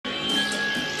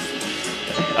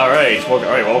Alright,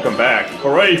 welcome back.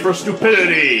 Hooray for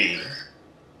Stupidity!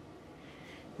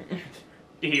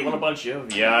 You want a bunch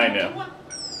of? Yeah, I know.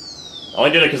 I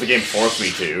only did it because the game forced me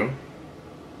to.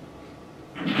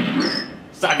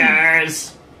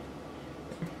 Suckers!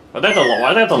 Why'd they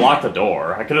have to lock the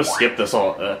door? I could have skipped this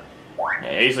all.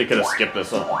 I easily could have skipped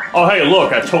this all. Oh, hey,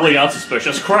 look, a totally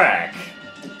unsuspicious crack!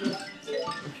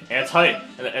 And it's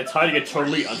hiding a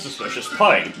totally unsuspicious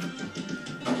pipe.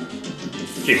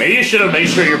 Gee, maybe you should have made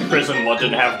sure your prison one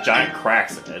didn't have giant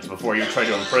cracks in it before you tried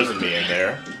to imprison me in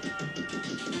there.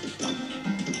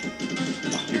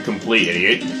 You complete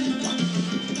idiot.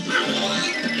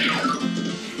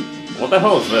 What the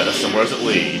hell is this, and where does it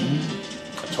lead?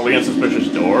 A totally unsuspicious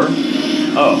door?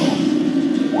 Oh.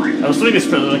 I was thinking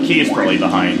the key is probably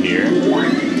behind here.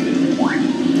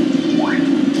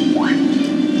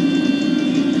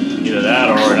 Either that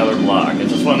or another block. Is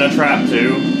this one a trap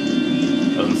too?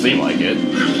 Doesn't seem like it.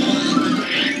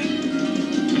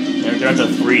 I'm gonna have to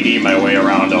 3D my way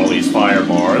around all these fire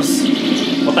bars.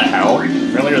 What the hell?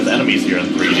 Apparently there's enemies here in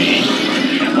 3D.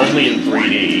 Only in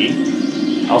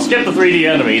 3D. I'll skip the 3D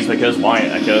enemies because why?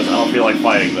 Because I don't feel like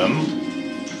fighting them.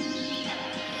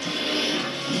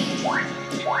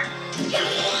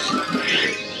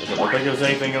 Does it look like there's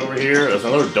anything over here? There's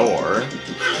another door.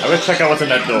 I'm gonna check out what's in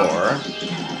that door.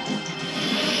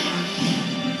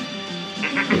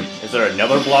 Is there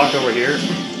another block over here?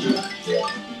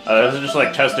 This is just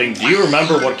like testing. Do you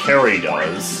remember what Carrie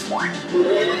does?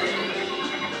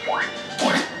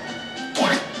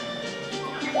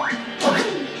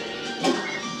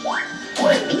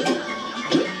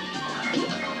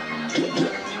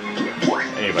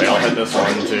 Anyway, I'll hit this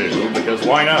one too, because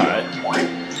why not?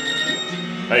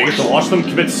 Now you get to watch them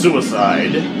commit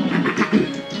suicide.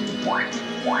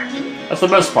 That's the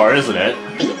best part, isn't it?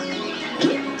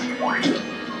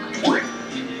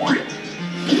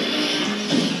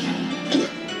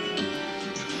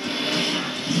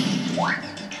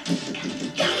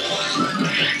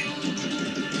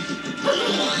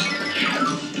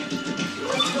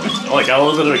 Well, I got a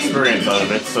little bit of experience out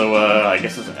of it, so I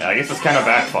guess it's kind of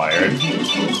backfired.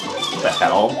 What the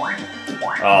hell?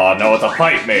 Oh no, it's a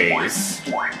pipe maze.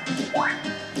 I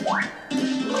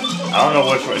don't know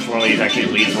which one of these actually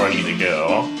leads where I need to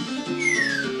go.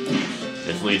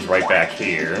 This leads right back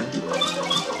here.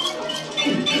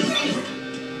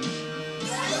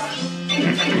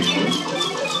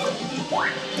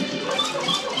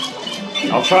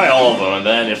 I'll try all of them, and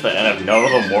then if none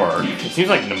of them work, it seems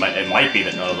like it might be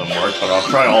that none of them work, but I'll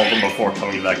try all of them before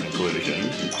coming to that conclusion.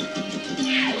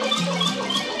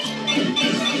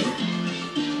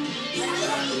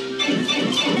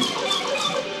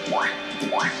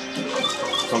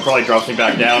 Some probably drops me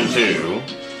back down too.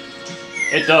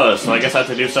 It does, so I guess I have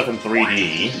to do stuff in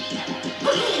 3D.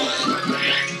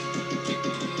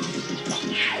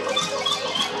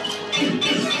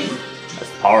 That's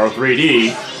the power of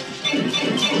 3D.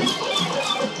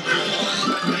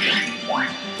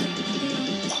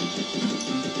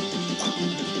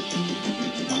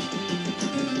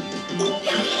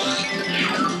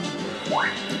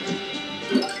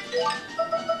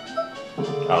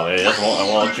 Oh, it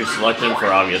won't let you select him for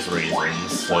obvious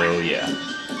reasons, so yeah.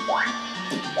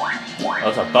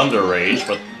 That's a Thunder Rage,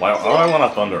 but why do I want a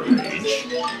Thunder Rage?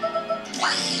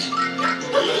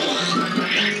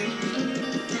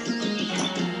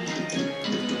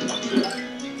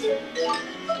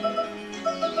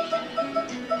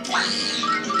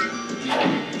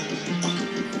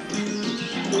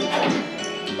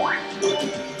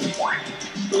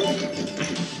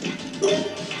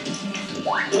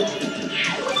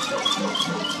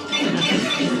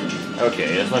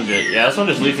 Okay, this one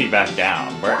just leads me back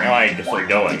down. Where am I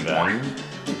going then?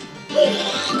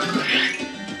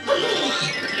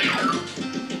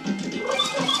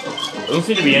 Doesn't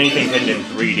seem to be anything hidden in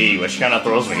 3D, which kind of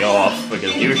throws me off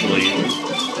because usually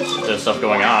there's stuff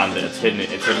going on that's hidden.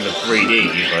 It's hidden in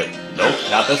 3D, but nope,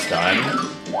 not this time.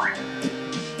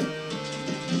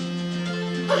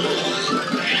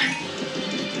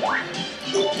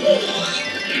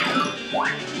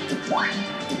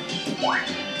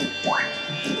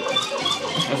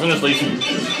 This one just leaves me.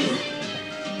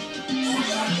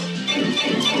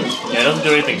 Yeah, it doesn't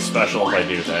do anything special if I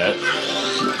do that.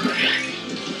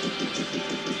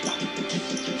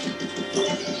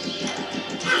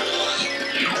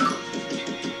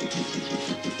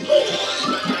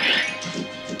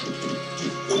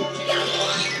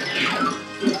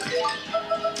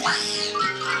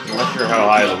 I'm not sure how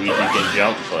high Luigi can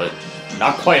jump, but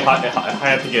not quite high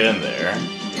enough to get in there.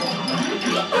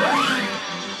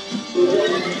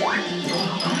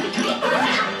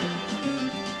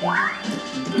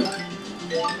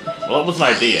 Well, that was an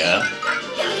idea.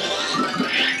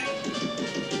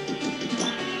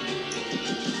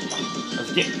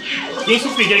 The game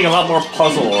seems to be getting a lot more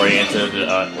puzzle-oriented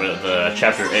with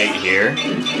Chapter 8 here.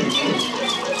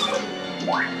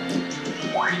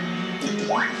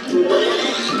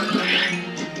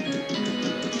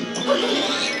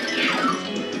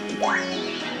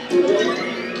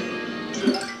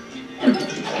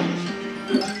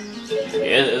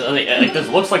 Like, this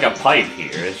looks like a pipe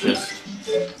here, it's just...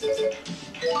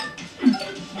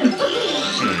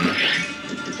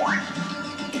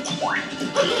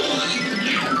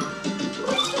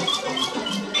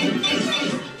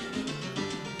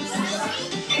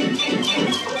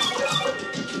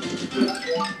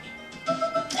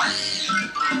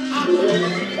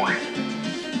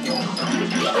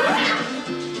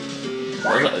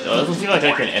 It doesn't seem like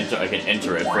I can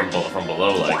enter it from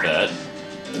below like that.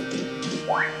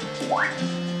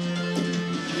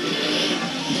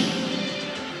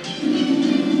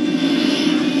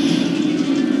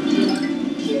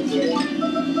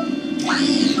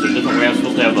 Is there a different way I'm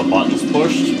supposed to have the buttons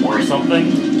pushed or something?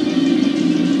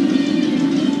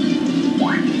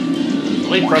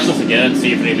 Let me press this again and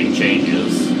see if anything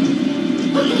changes.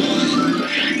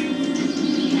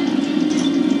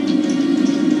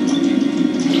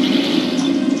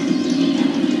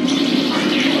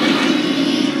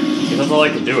 That's all I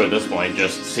can do at this point,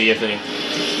 just see if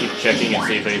keep checking and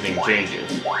see if anything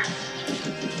changes.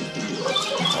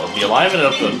 Well, the alignment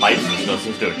of the pipes and stuff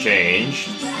seems to have changed.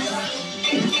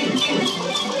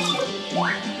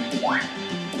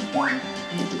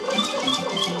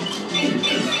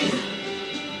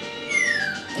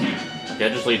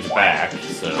 That just leads back,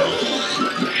 so...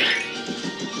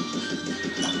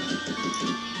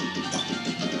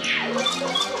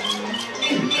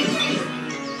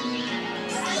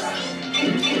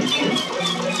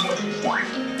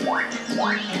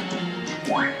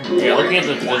 Yeah, looking at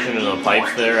the position of the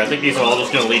pipes there, I think these are all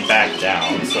just going to lead back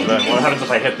down. So then what happens if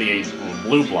I hit the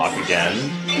blue block again?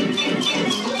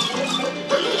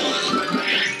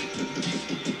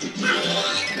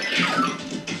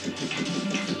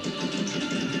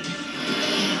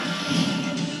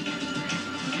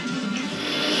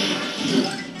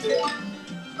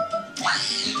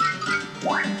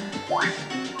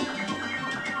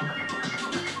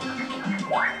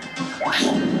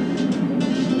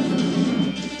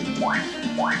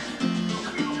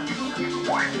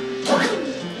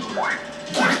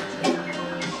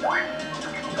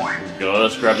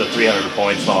 Let's grab the 300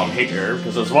 points while I'm here,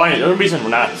 because there's no reason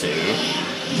not to.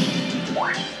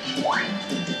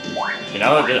 Okay,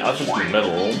 now I'll just in the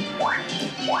middle.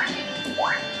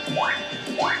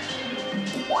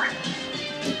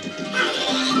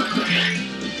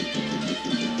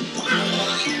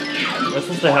 We're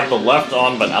supposed to have the left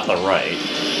on, but not the right.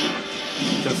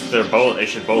 Since they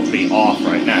should both be off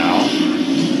right now.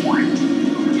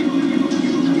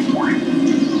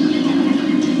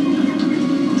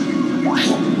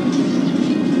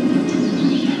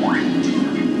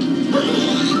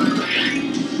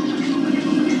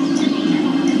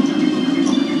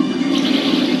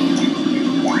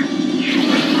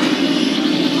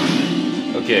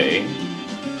 Okay.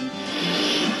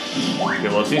 Okay,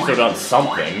 well, it seems to have done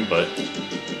something, but...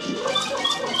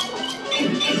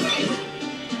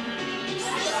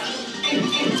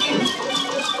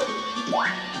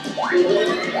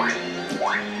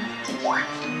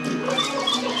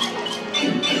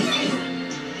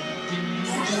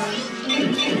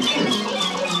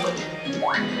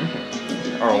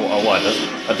 Or what?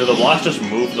 Did the blocks just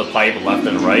move the pipe left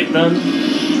and right, then?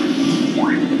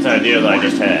 It's an idea that I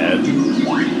just had.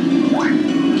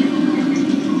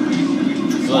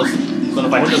 So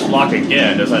if I hit this block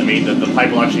again, does that mean that the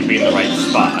pipe will actually be in the right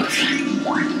spot?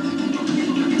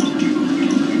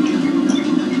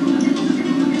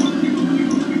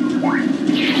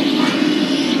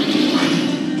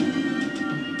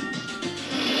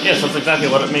 Yes, that's exactly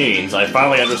what it means. I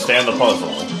finally understand the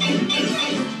puzzle.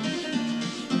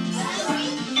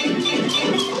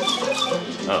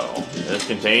 Oh, this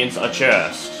contains a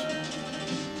chest.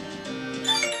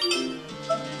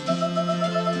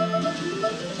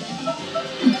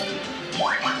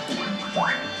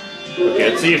 Okay,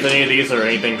 let's see if any of these are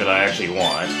anything that I actually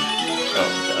want.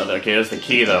 Oh, okay, there's the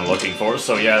key that I'm looking for,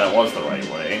 so yeah, that was the right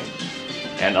way.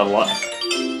 And a lot...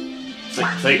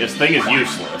 This thing is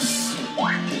useless.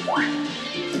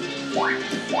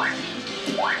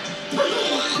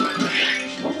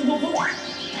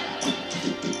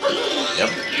 Yep.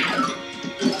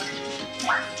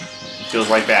 It goes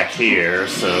right back here,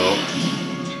 so...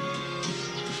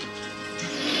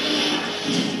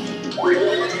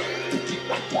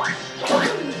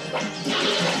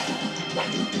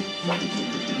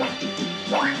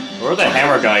 Where the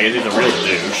hammer guy is, he's a real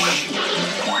douche.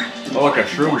 Oh, like a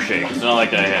shroom shake. It's not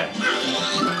like I had.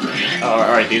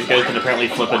 Alright, these guys can apparently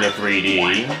flip into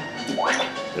 3D.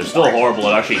 They're still horrible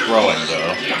at actually throwing,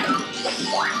 though.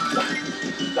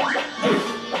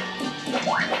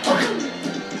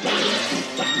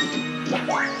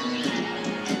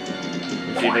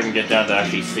 Let's see if I can get down to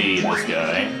actually see this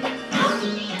guy.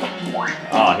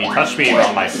 Ah, he touched me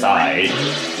on my side.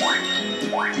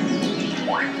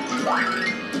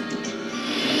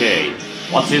 Okay,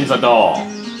 what's in the door?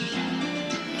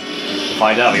 To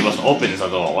find out, we must open the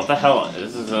door. What the hell?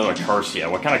 This is a curse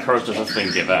here. What kind of curse does this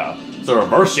thing give out? It's a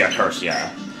reverse curse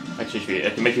here. Actually,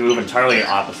 it can make you move entirely in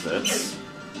opposites.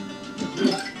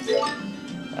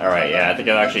 Alright, yeah, I think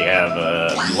I actually have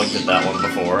looked at that one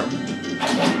before.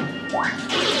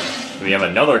 We have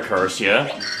another curse here.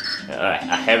 A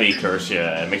heavy curse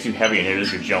here. It makes you heavy and it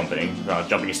is your jumping.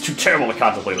 Jumping is too terrible to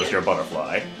contemplate unless you're a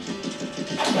butterfly.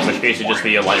 In which case, you'd just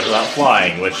be a light without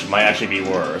flying, which might actually be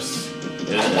worse.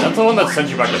 That's the one that sends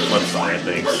you back to the flip side, I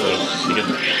think, so... You get...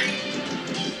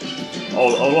 Oh,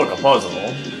 look, a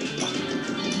puzzle.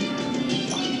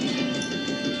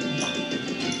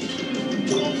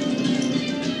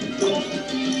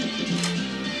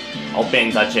 Open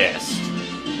the chest.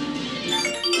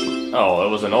 Oh, it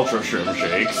was an Ultra Shroom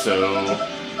Shake, so...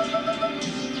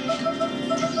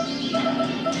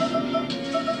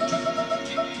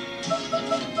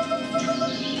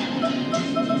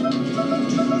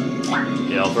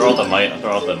 Yeah, I'll throw out the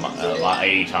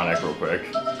mighty tonic real quick.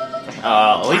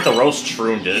 I'll eat the roast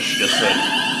shroom dish, just to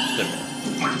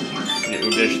get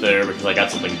dish there because I got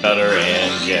something better,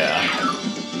 and yeah.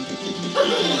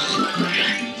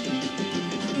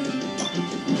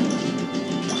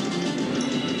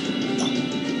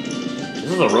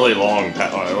 This is a really long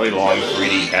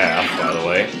 3D path, by the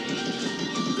way.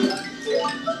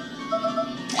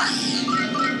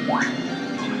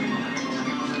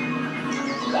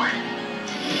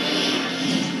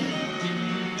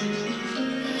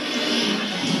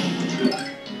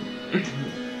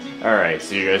 Alright,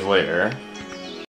 see you guys later.